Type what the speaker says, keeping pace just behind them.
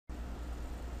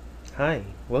Hi,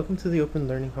 welcome to the Open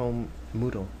Learning Home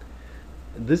Moodle.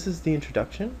 This is the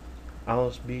introduction.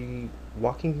 I'll be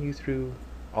walking you through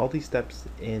all these steps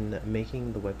in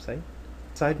making the website.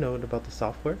 Side note about the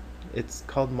software, it's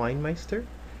called MindMeister.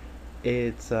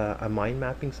 It's a mind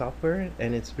mapping software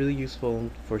and it's really useful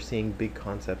for seeing big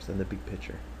concepts in the big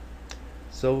picture.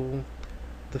 So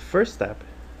the first step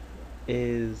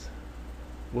is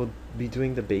we'll be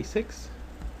doing the basics.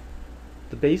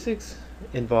 The basics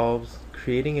involves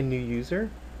creating a new user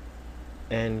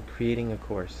and creating a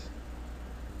course.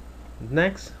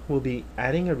 Next, we'll be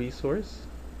adding a resource.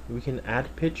 We can add a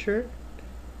picture,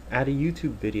 add a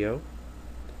YouTube video,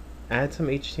 add some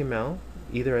HTML,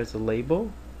 either as a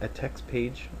label, a text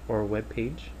page, or a web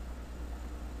page,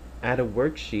 add a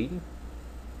worksheet,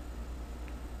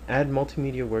 add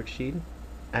multimedia worksheet,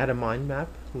 add a mind map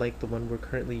like the one we're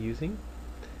currently using,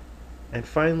 and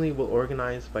finally we'll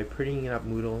organize by printing it up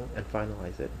Moodle and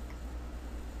finalize it.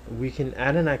 We can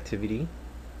add an activity.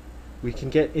 We can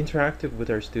get interactive with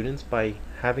our students by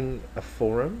having a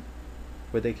forum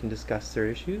where they can discuss their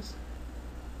issues.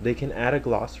 They can add a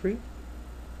glossary.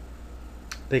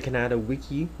 They can add a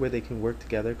wiki where they can work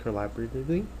together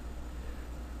collaboratively.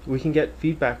 We can get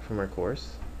feedback from our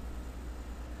course.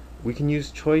 We can use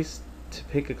choice to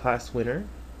pick a class winner.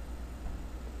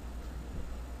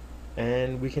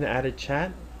 And we can add a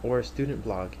chat or a student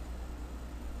blog.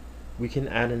 We can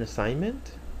add an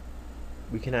assignment.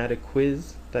 We can add a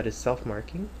quiz that is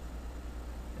self-marking,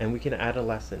 and we can add a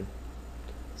lesson.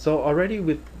 So already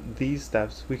with these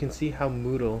steps, we can see how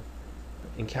Moodle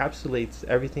encapsulates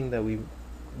everything that we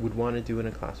would want to do in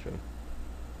a classroom.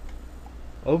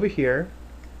 Over here,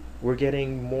 we're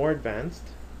getting more advanced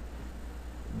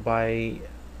by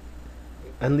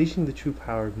unleashing the true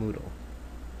power of Moodle.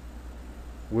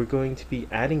 We're going to be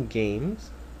adding games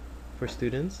for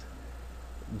students.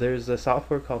 There's a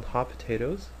software called Hot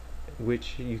Potatoes,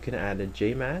 which you can add a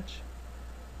J-match,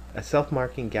 a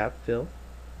self-marking gap fill,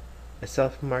 a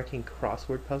self-marking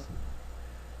crossword puzzle,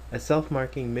 a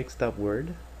self-marking mixed up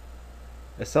word,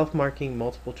 a self-marking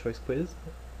multiple choice quiz,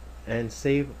 and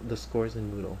save the scores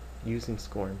in Moodle using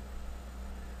Scorm.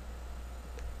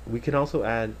 We can also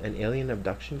add an alien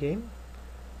abduction game.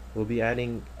 We'll be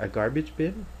adding a garbage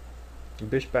bin,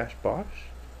 bish bash bosh,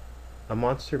 a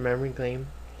monster memory game,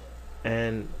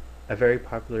 and a very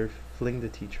popular Fling the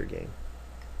Teacher game.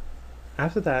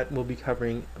 After that, we'll be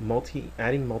covering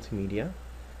adding multimedia.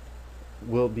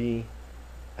 We'll be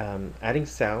adding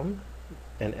sound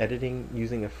and editing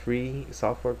using a free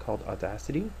software called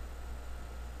Audacity.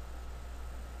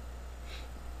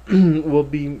 We'll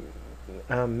be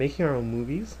making our own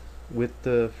movies with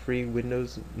the free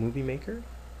Windows Movie Maker.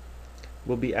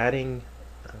 We'll be adding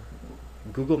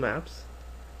Google Maps.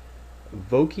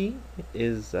 Voki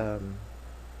is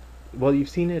well, you've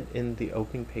seen it in the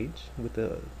opening page with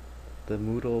the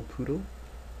Moodle Poodle.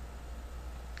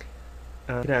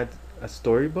 You can add a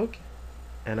storybook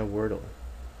and a Wordle.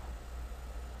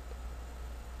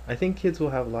 I think kids will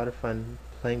have a lot of fun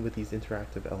playing with these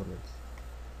interactive elements.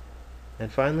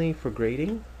 And finally, for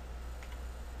grading,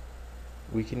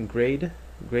 we can grade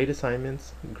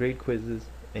assignments, grade quizzes,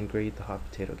 and grade the hot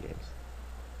potato games.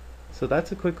 So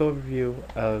that's a quick overview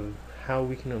of how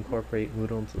we can incorporate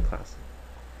Moodle into the class.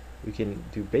 We can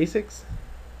do basics,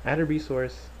 add a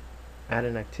resource, add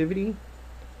an activity,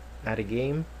 add a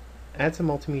game, add some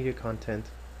multimedia content,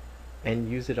 and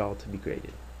use it all to be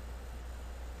graded.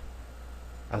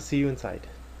 I'll see you inside.